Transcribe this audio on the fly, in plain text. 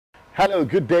Hello,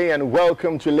 good day and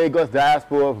welcome to Lagos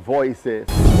Diaspora Voices,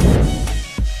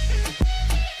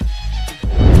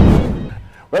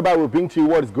 whereby we bring to you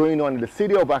what is going on in the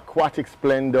city of aquatic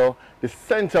splendor, the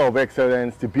center of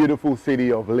excellence, the beautiful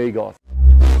city of Lagos.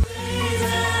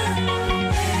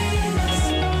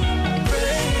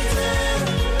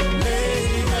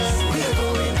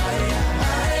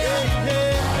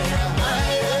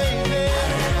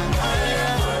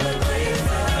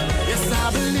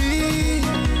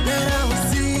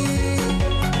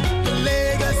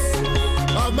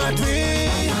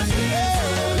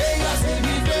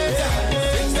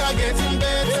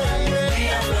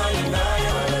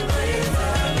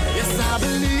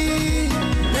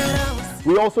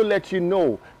 We also let you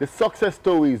know the success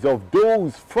stories of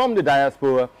those from the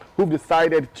diaspora who've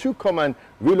decided to come and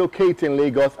relocate in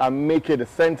Lagos and make it a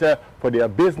center for their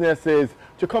businesses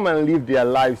to come and live their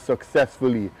lives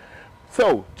successfully.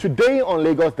 So today on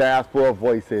Lagos Diaspora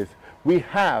Voices, we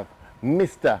have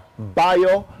Mr.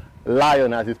 Bayo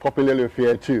Lion, as he's popularly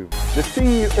referred to, the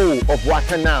CEO of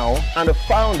Wakanow and the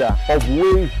founder of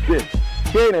Wave Beach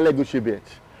here in Elegushi Beach.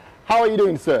 How are you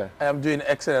doing, sir? I'm doing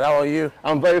excellent. How are you?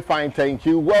 I'm very fine, thank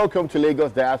you. Welcome to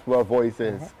Lagos Diaspora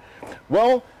Voices.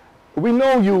 Well, we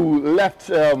know you left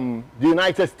the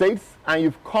United States and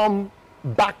you've come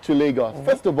back to Lagos.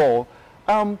 First of all,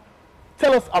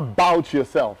 tell us about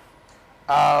yourself.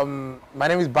 My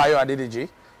name is Bayo Adedeji.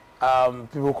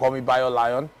 People call me Bayo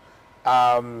Lion.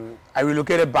 I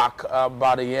relocated back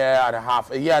about a year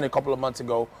and a couple of months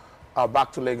ago,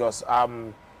 back to Lagos. I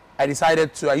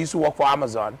used to work for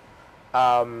Amazon.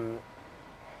 And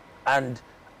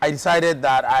I decided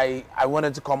that I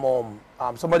wanted to come home.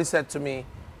 Somebody said to me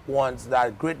once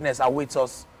that greatness awaits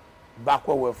us back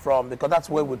where we're from, because that's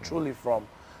where we're truly from.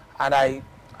 And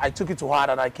I took it to heart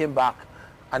and I came back,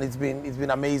 and it's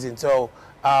been amazing. So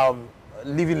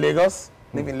live in Lagos,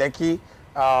 live in Lekki,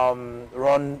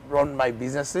 run my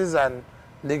businesses, and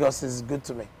Lagos is good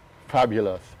to me.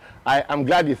 Fabulous. I'm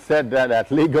glad you said that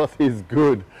Lagos is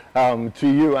good to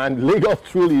you, and Lagos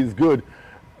truly is good,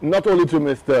 not only to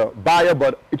Mr. Bayo,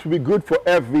 but it will be good for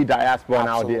every diaspora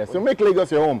out there. So make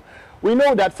Lagos your home. We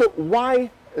know that. So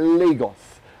why Lagos?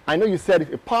 I know you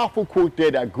said a powerful quote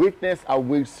there that greatness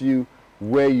awaits you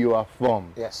where you are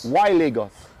from. Yes. Why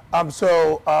Lagos?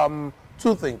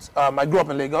 Two things. I grew up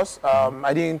in Lagos.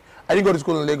 I didn't go to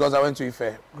school in Lagos. I went to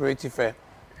Ife, Great Ife.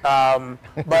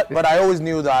 But I always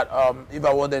knew that if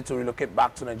I wanted to relocate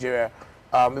back to Nigeria,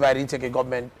 if I didn't take a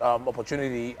government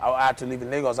opportunity, I had to live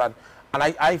in Lagos. And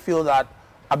I feel that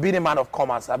I've been a man of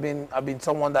commerce. I've been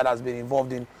someone that has been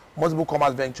involved in multiple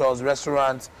commerce ventures,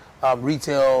 restaurants,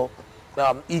 retail,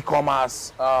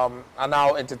 e-commerce, and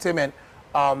now entertainment.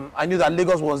 I knew that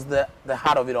Lagos was the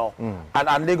heart of it all.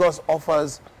 And Lagos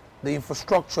offers the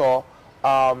infrastructure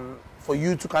for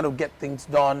you to kind of get things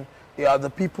done.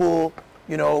 The people,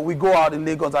 you know, we go out in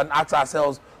Lagos and ask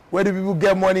ourselves, where do people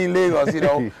get money in Lagos, you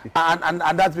know?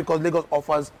 and that's because Lagos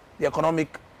offers the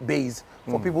economic base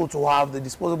for people to have the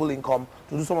disposable income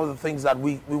to do some of the things that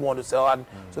we want to sell. And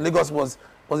so Lagos was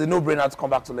a no-brainer to come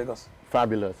back to Lagos.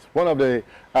 Fabulous. One of the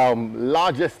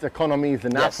largest economies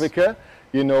in Africa,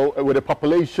 you know, with a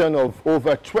population of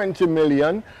over 20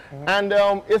 million. And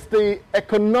it's the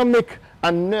economic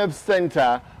and nerve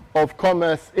center of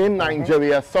commerce in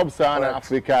Nigeria, sub-Saharan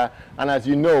Africa, and as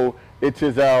you know, it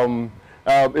is a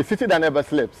city that never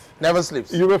sleeps. Never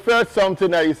sleeps. You referred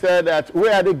something that you said that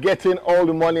where are they getting all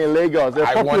the money in Lagos? A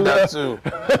I want that too.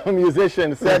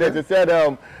 musician said it. He said,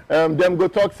 them go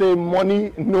talk say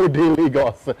money no day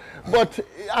Lagos. But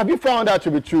have you found that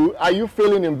to be true? Are you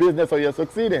failing in business or you're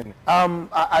succeeding?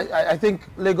 I think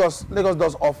Lagos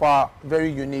does offer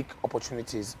very unique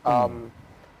opportunities.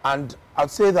 And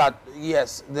I'd say that,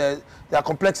 yes, there are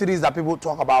complexities that people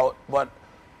talk about, but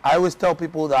I always tell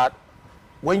people that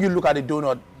when you look at the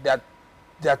donut, there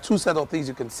are two sets of things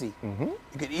you can see. You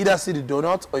can either see the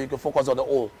donut or you can focus on the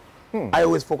hole. I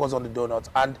always focus on the donut.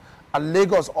 And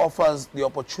Lagos offers the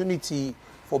opportunity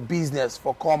for business,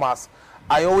 for commerce.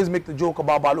 I always make the joke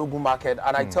about Balogun Market,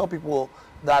 and I tell people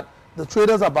that the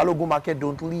traders at Balogun Market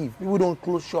don't leave. People don't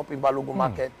close shop in Balogun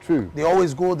Market. True. They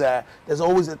always go there. There's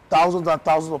always thousands and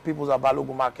thousands of people at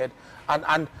Balogun Market.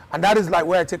 And that is like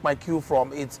where I take my cue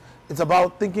from. It's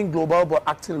about thinking global but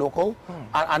acting local,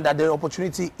 and that the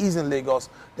opportunity is in Lagos.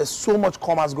 There's so much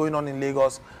commerce going on in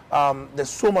Lagos. There's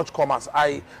so much commerce.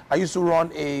 I used to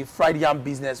run a fried yam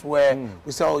business where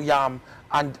we sell yam,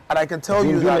 and I can tell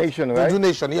you that Nation, right?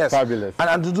 Nation, yes. Fabulous.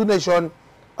 And Nation,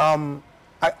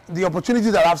 the opportunity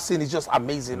that I've seen is just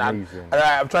amazing. And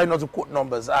I'm trying not to quote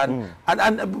numbers. But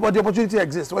the opportunity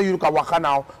exists. When you look at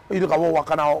Wakanow, when you look at what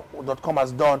Wakanow.com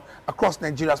has done across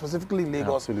Nigeria, specifically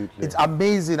Lagos, it's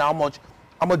amazing how much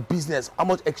business, how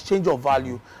much exchange of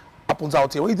value happens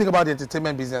out here. When you think about the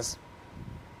entertainment business,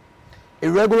 a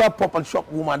regular pop and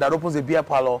shop woman that opens a beer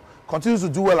parlor continues to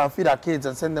do well and feed her kids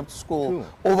and send them to school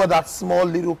over that small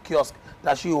little kiosk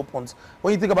that she opens.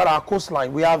 When you think about our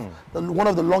coastline, we have one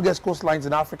of the longest coastlines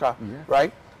in Africa,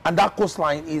 right? And that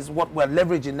coastline is what we're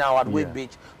leveraging now at Wade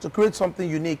Beach to create something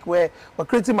unique, where we're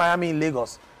creating Miami in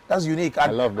Lagos. That's unique.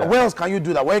 And I love that. Where else can you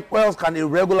do that? Where else can a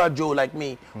regular Joe like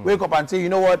me wake up and say, you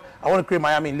know what, I want to create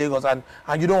Miami in Lagos, and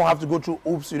you don't have to go through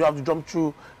oops, you don't have to jump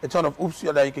through a ton of oops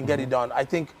so that you can get it done. I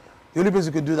think the only place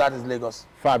you could do that is Lagos.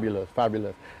 Fabulous,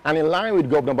 fabulous. And in line with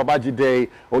Governor Babajide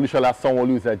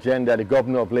Sanwo-Olu's agenda, the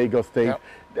governor of Lagos State,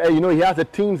 you know, he has a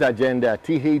team's agenda,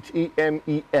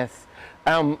 THEMES.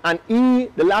 And E,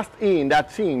 the last E in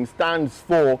that team stands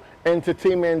for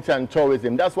entertainment and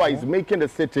tourism. That's why he's making the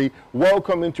city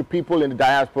welcoming to people in the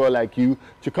diaspora like you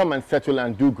to come and settle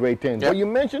and do great things. But you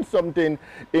mentioned something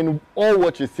in all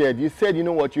what you said. You said, you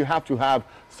know what, you have to have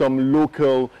some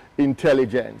local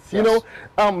intelligence. You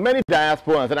know, many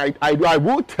diasporans, and I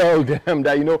will tell them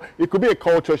that, you know, it could be a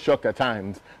culture shock at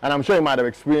times. And I'm sure you might have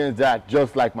experienced that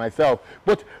just like myself.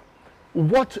 But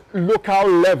what local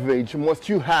leverage must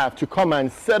you have to come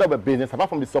and set up a business, apart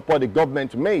from the support the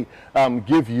government may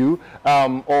give you,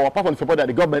 or apart from the support that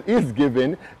the government is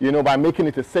giving, you know, by making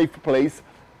it a safe place?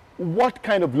 What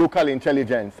kind of local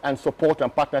intelligence and support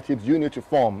and partnerships do you need to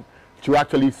form to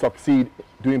actually succeed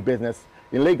doing business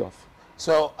in Lagos?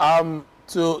 So,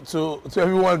 to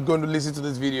everyone going to listen to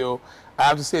this video, I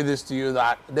have to say this to you,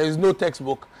 that there is no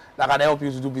textbook that can help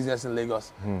you to do business in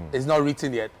Lagos. It's not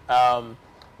written yet.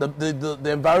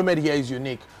 The environment here is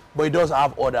unique, but it does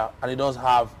have order and it does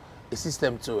have a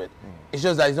system to it. It's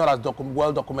just that it's not as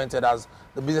well documented as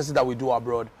the businesses that we do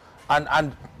abroad.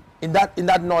 And in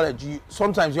that knowledge,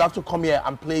 sometimes you have to come here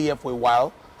and play here for a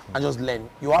while and just learn.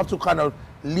 You have to kind of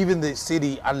live in the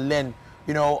city and learn.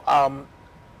 You know,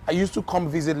 I used to come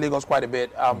visit Lagos quite a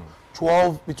bit,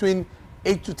 between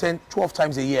 8 to 10, 12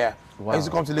 times a year. I used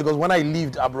to come to Lagos when I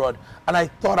lived abroad, and I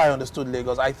thought I understood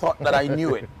Lagos. I thought that I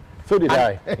knew it. So did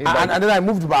I. And then I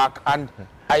moved back, and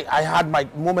I had my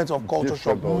moments of culture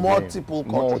shock, multiple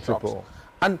culture shocks.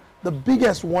 And the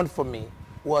biggest one for me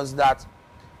was that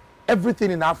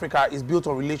everything in Africa is built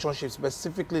on relationships,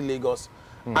 specifically Lagos.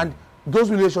 And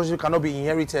those relationships cannot be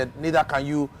inherited, neither can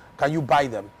you buy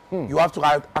them. You have to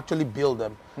actually build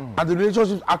them. And the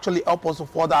relationships actually help us to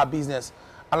further our business.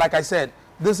 And like I said,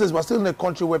 we're still in a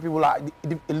country where people are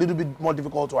a little bit more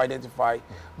difficult to identify.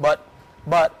 But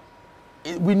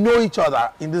we know each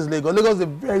other in this Lagos. Lagos is a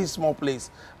very small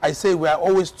place. I say we are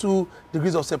always 2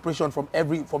 degrees of separation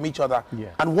from each other.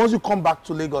 And once you come back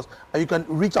to Lagos and you can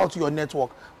reach out to your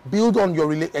network, build on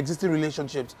your existing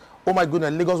relationships, oh my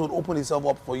goodness, Lagos will open itself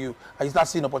up for you, and you start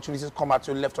seeing opportunities come at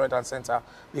you left, right, and center.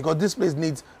 Because this place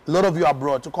needs a lot of you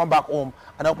abroad to come back home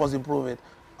and help us improve it.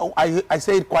 Oh, I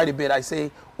say it quite a bit. I say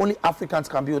only Africans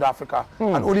can build Africa,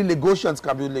 and only Lagosians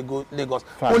can build Lagos.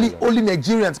 Only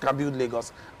Nigerians can build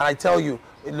Lagos. And I tell you,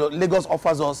 Lagos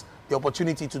offers us the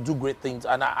opportunity to do great things.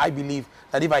 And I believe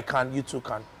that if I can, you too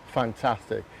can.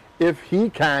 Fantastic. If he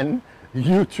can,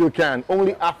 you too can.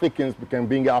 Only Africans can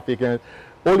being Africans.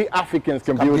 Only Africans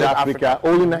can build Africa.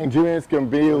 Only Nigerians can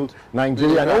build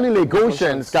Nigeria. And only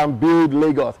Lagosians can build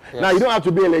Lagos. Now, you don't have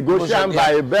to be a Lagosian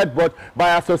by birth, but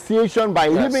by association, by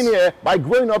living here, by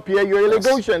growing up here, you're a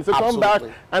Lagosian. So come back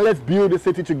and let's build the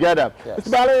city together. Mr.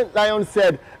 Bayo Lion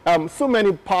said so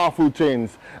many powerful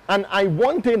things. And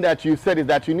one thing that you said is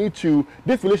that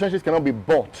these relationships cannot be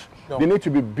bought. They need to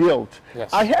be built.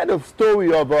 I heard a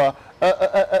story of a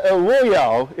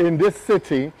royal in this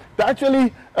city that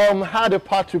actually had a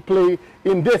part to play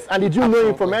in this. And did you know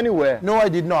him from anywhere? No, I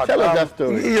did not. Tell us that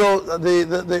story. You know,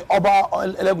 the Oba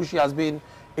Elegushi has been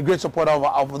a great supporter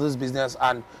of this business,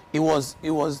 and it was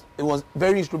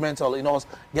very instrumental in us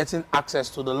getting access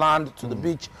to the land, to the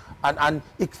beach, and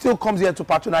it still comes here to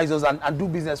patronize us and do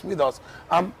business with us.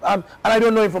 And I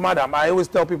don't know him from Adam. I always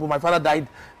tell people my father died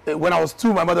when I was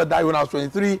 2, my mother died when I was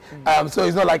 23. So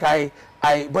it's not like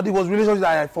but it was relationships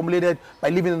that I formulated by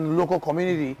living in the local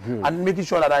community and making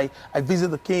sure that I visit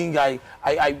the king. I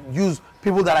use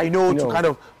people that I know to kind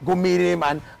of go meet him,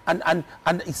 and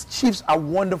his chiefs are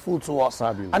wonderful to us.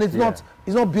 Fabulous. And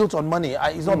it's not built on money.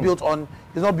 It's not built on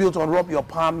rub your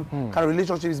palm kind of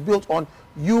relationship. It's built on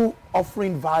you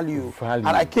offering value. And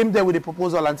I came there with a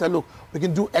proposal and said, look, we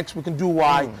can do X, we can do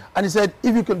Y. And he said,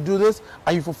 if you can do this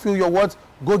and you fulfill your words,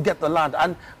 go get the land.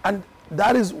 And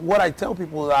that is what I tell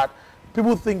people, that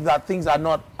people think that things are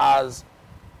not as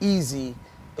easy,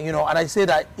 you know, and I say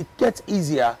that it gets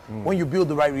easier when you build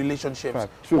the right relationships,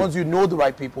 once you know the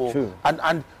right people.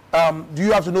 And do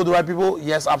you have to know the right people?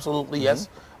 Yes, absolutely, yes.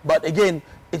 But again,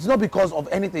 it's not because of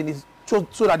anything. It's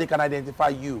so that they can identify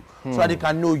you, so that they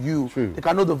can know you, they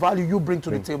can know the value you bring to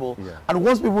the table. And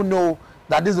once people know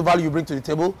that this is the value you bring to the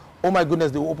table, oh my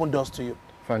goodness, they will open doors to you.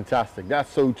 Fantastic.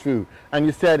 That's so true. And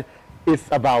you said it's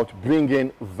about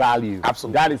bringing value.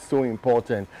 Absolutely. That is so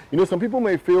important. You know, some people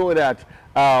may feel that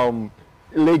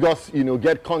Lagos, you know,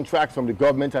 get contracts from the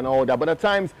government and all that, but at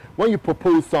times when you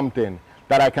propose something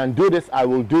that I can do this, I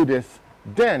will do this,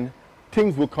 then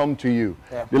things will come to you.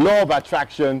 The law of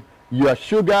attraction, your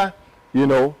sugar, you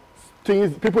know,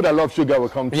 things, people that love sugar will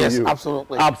come to you. Yes,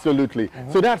 absolutely. Absolutely.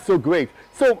 So that's so great.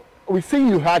 So we see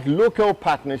you had local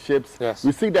partnerships. Yes.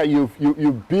 We see that you're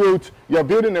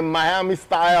building a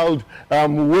Miami-styled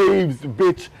waves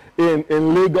beach in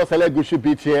Lagos, Elegushi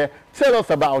Beach here. Tell us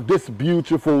about this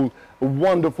beautiful,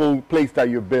 wonderful place that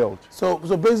you built. So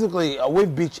basically,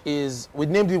 Wave Beach is, we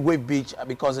named it Wave Beach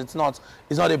because it's not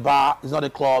a bar, it's not a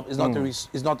club, it's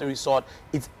not a resort.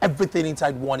 It's everything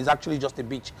inside one. It's actually just a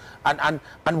beach. And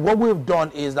what we've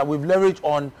done is that we've leveraged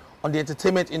on the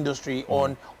entertainment industry,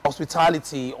 on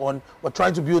hospitality, we're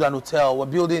trying to build an hotel, we're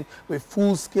building a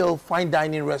full-scale fine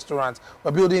dining restaurant,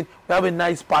 we have a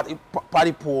nice party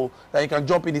pool that you can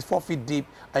jump in, it's 4 feet deep,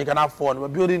 and you can have fun. We're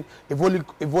building a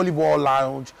volleyball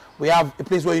lounge, we have a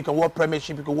place where you can watch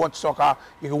Premiership, you can watch soccer,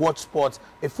 you can watch sports,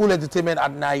 a full entertainment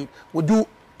at night. We do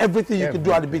everything you can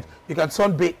do at the beach. You can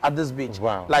sunbathe at this beach.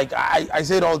 Wow. Like I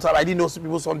say it all the time, I didn't know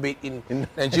people sunbathe in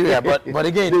Nigeria, but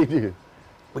again,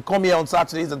 we come here on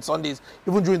Saturdays and Sundays,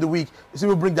 even during the week. You see,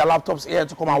 we bring their laptops here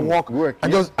to come and work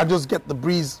and just get the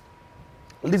breeze,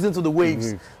 listen to the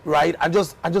waves, right? And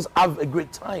just have a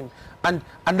great time. And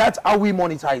that's how we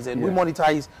monetize it. We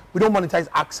don't monetize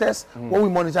access. What we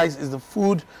monetize is the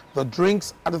food, the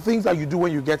drinks, and the things that you do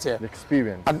when you get here. The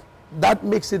experience. And that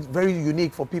makes it very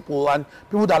unique for people, and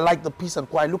people that like the peace and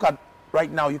quiet. Look at right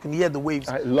now, you can hear the waves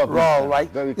roll, right?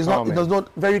 Very calming. It's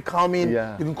not very calming.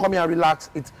 You can come here and relax.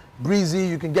 It's breezy.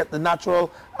 You can get the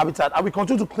natural habitat. And we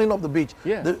continue to clean up the beach.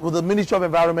 With the Ministry of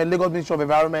Environment, Lagos Ministry of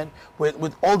Environment,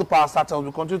 with all the parastatals,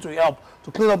 we continue to help to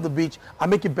clean up the beach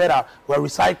and make it better. We're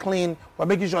recycling. We're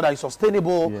making sure that it's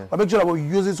sustainable. We're making sure that we're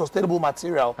using sustainable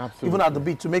material, even at the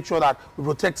beach, to make sure that we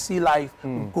protect sea life,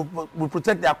 we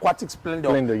protect the aquatic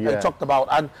splendor that you talked about.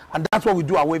 And that's what we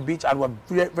do at Wave Beach, and we're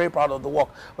very, very proud of the work.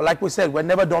 But like we said, we're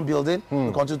never done building.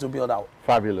 We continue to build out.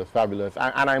 Fabulous, fabulous.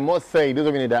 And I must say, those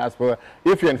of you in the diaspora,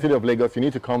 if you're in the city of Lagos, you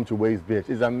need to come to Wave Beach.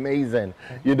 It's amazing.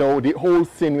 You know, the whole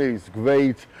scenery is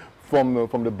great. From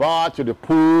the bar to the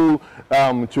pool,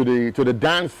 to the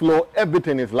dance floor,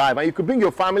 everything is live. And you could bring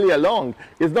your family along.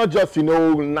 It's not just, you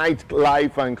know,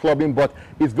 nightlife and clubbing, but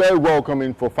it's very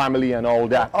welcoming for family and all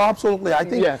that. Oh, absolutely. I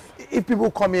think if people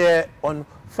come here on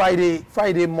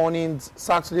Friday mornings,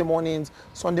 Saturday mornings,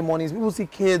 Sunday mornings, people see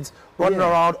kids running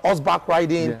around, horseback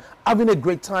riding, having a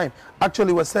great time.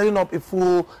 Actually, we're setting up a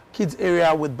full kids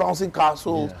area with bouncing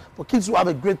castles for kids to have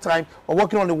a great time. We're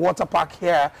working on the water park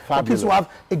here for kids to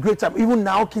have a great time. Even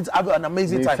now, kids have an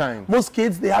amazing time. Most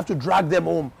kids, they have to drag them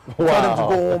home for them to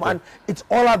go home. And it's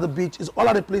all at the beach. It's all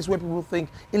at the place where people think,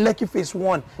 in Lekki Phase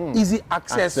 1, easy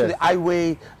access to the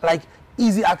highway, like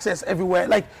easy access everywhere.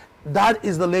 Like, that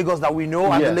is the Lagos that we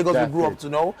know, and the Lagos we grew up to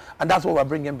know, and that's what we're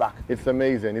bringing back. It's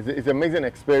amazing. It's an amazing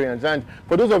experience. And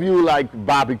for those of you who like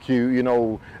barbecue, you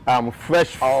know,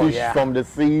 fresh fish from the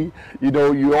sea, you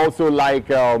know, you also like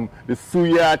the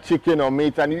suya, chicken or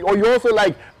meat, and you also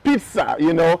like pizza,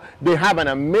 you know. They have an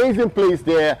amazing place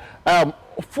there,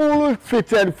 fully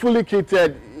fitted, fully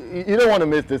kitted. You don't want to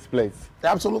miss this place.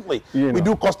 Absolutely. We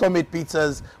do custom-made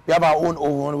pizzas. We have our own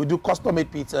oven. We do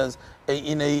custom-made pizzas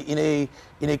in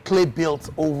a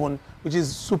clay-built oven, which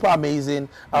is super amazing.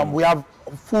 We have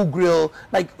a full grill.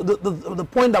 Like the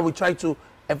point that we try to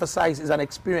emphasize is an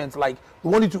experience. Like, we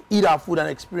want you to eat our food and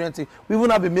experience it. We even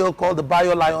have a meal called the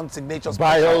Bayo Lion Signature Special.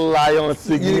 Bayo Lion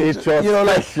Signature you know,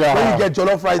 like when you get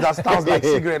jollof rice that sounds like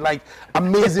cigarette, like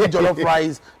amazing jollof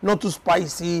rice, not too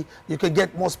spicy. You can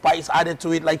get more spice added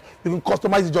to it. Like, you can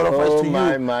customize the jollof rice to you.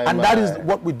 And that is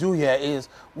what we do here. Is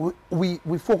we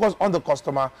focus on the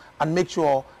customer and make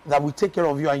sure that we take care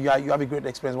of you, and you have a great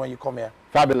experience when you come here.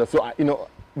 Fabulous. So you know,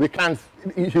 we can't,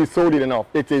 you sold it enough.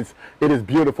 It is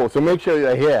beautiful. So make sure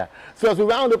you're here. So as we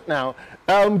round up now,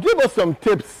 give us some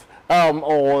tips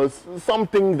or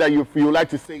something that you like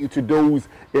to say to those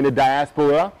in the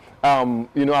diaspora,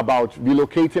 you know, about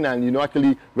relocating and, you know,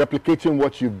 actually replicating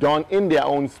what you've done in their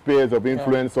own spheres of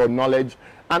influence or knowledge,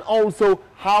 and also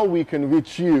how we can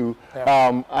reach you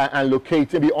and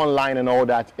locate, maybe online and all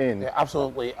that in. Yeah,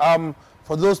 absolutely.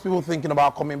 For those people thinking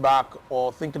about coming back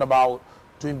or thinking about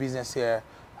doing business here,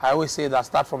 I always say that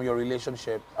start from your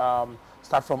relationship.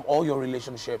 Start from all your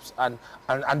relationships and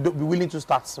be willing to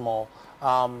start small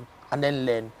and then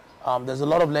learn. There's a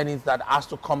lot of learning that has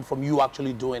to come from you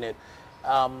actually doing it.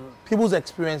 People's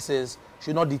experiences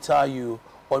should not deter you,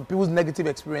 or people's negative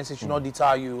experiences should not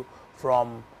deter you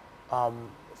from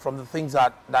the things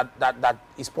that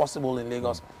is possible in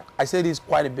Lagos. I say this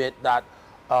quite a bit, that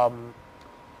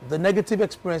the negative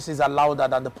experiences are louder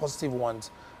than the positive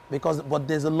ones, but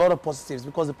there's a lot of positives,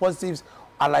 because the positives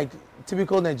are like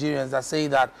typical Nigerians that say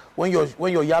that when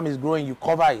your yam is growing, you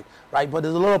cover it, right? But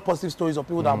there's a lot of positive stories of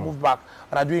people that moved back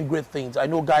and are doing great things. I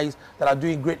know guys that are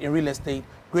doing great in real estate,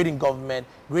 great in government,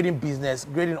 great in business,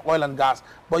 great in oil and gas.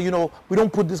 But you know, we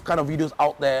don't put this kind of videos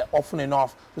out there often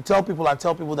enough to tell people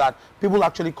that people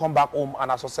actually come back home and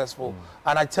are successful.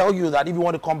 And I tell you that if you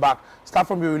want to come back, start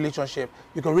from your relationship.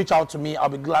 You can reach out to me. I'll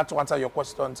be glad to answer your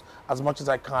questions as much as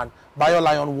I can. Bayo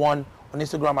Lion 1 on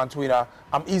Instagram and Twitter.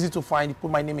 I'm easy to find. You put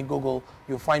my name in Google,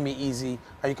 you'll find me easy.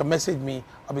 And you can message me.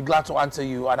 I'll be glad to answer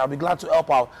you, and I'll be glad to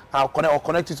help out. I'll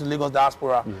connect you to Lagos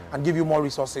Diaspora and give you more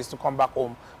resources to come back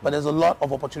home. But there's a lot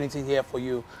of opportunity here for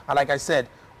you. And like I said,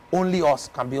 only us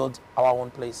can build our own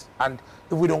place. And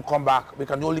if we don't come back, we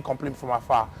can only complain from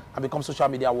afar and become social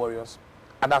media warriors.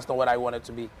 And that's not what I wanted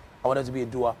to be. I wanted to be a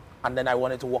doer, and then I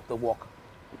wanted to walk the walk.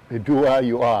 The doer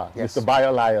you are, yes. Mr.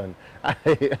 Bayo Lion.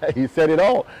 He said it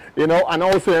all, you know. And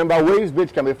also remember, Waves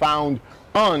Beach can be found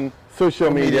on social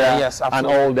media, yes, and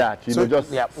all that. You know,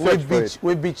 just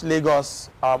Wave Beach Lagos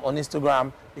on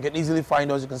Instagram. You can easily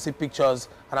find us. You can see pictures,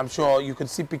 and I'm sure you can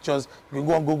see pictures. You can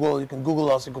go on Google. You can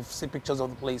Google us. You can see pictures of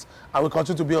the place, and we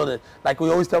continue to build it. Like we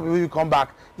always tell people, when you come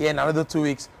back here in another 2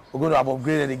 weeks, we're going to have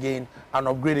upgraded again and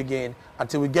upgrade again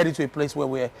until we get into a place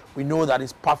where we know that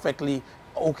it's perfectly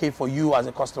okay for you as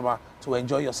a customer to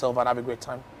enjoy yourself and have a great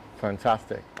time.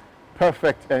 Fantastic.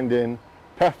 Perfect ending,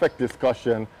 perfect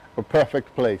discussion, a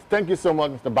perfect place. Thank you so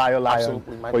much, Mr. Bayo Lion,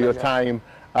 for your time.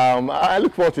 I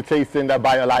look forward to tasting that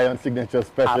Bayo Lion signature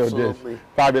special dish.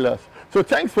 Fabulous. So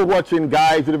thanks for watching,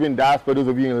 guys who live in diaspora, those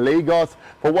of you in Lagos,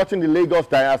 for watching the Lagos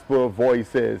Diaspora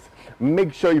Voices.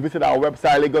 Make sure you visit our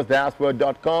website,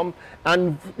 lagosdiaspora.com,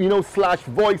 and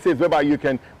 /voices, whereby you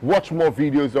can watch more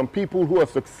videos on people who are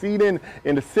succeeding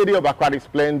in the city of aquatic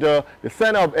splendor, the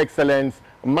center of excellence,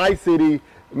 my city,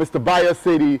 Mr. Bayo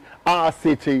City, our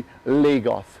city,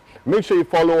 Lagos. Make sure you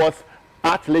follow us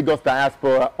at Lagos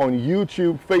Diaspora on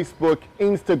YouTube, Facebook,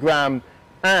 Instagram,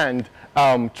 and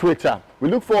Twitter. We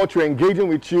look forward to engaging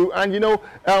with you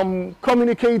and,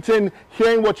 communicating,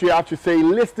 hearing what you have to say,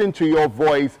 listening to your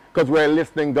voice, because we're a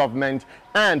listening government,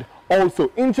 and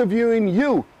also interviewing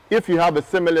you if you have a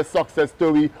similar success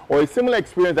story or a similar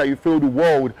experience that you feel the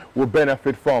world will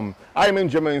benefit from. I'm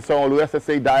Jermaine Sanwo-Olu,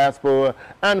 SSA Diaspora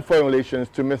and Foreign Relations,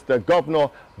 to Mr. Governor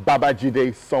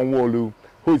Babajide Sanwo-Olu,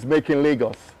 who is making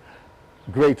Lagos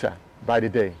greater by the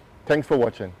day. Thanks for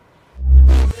watching.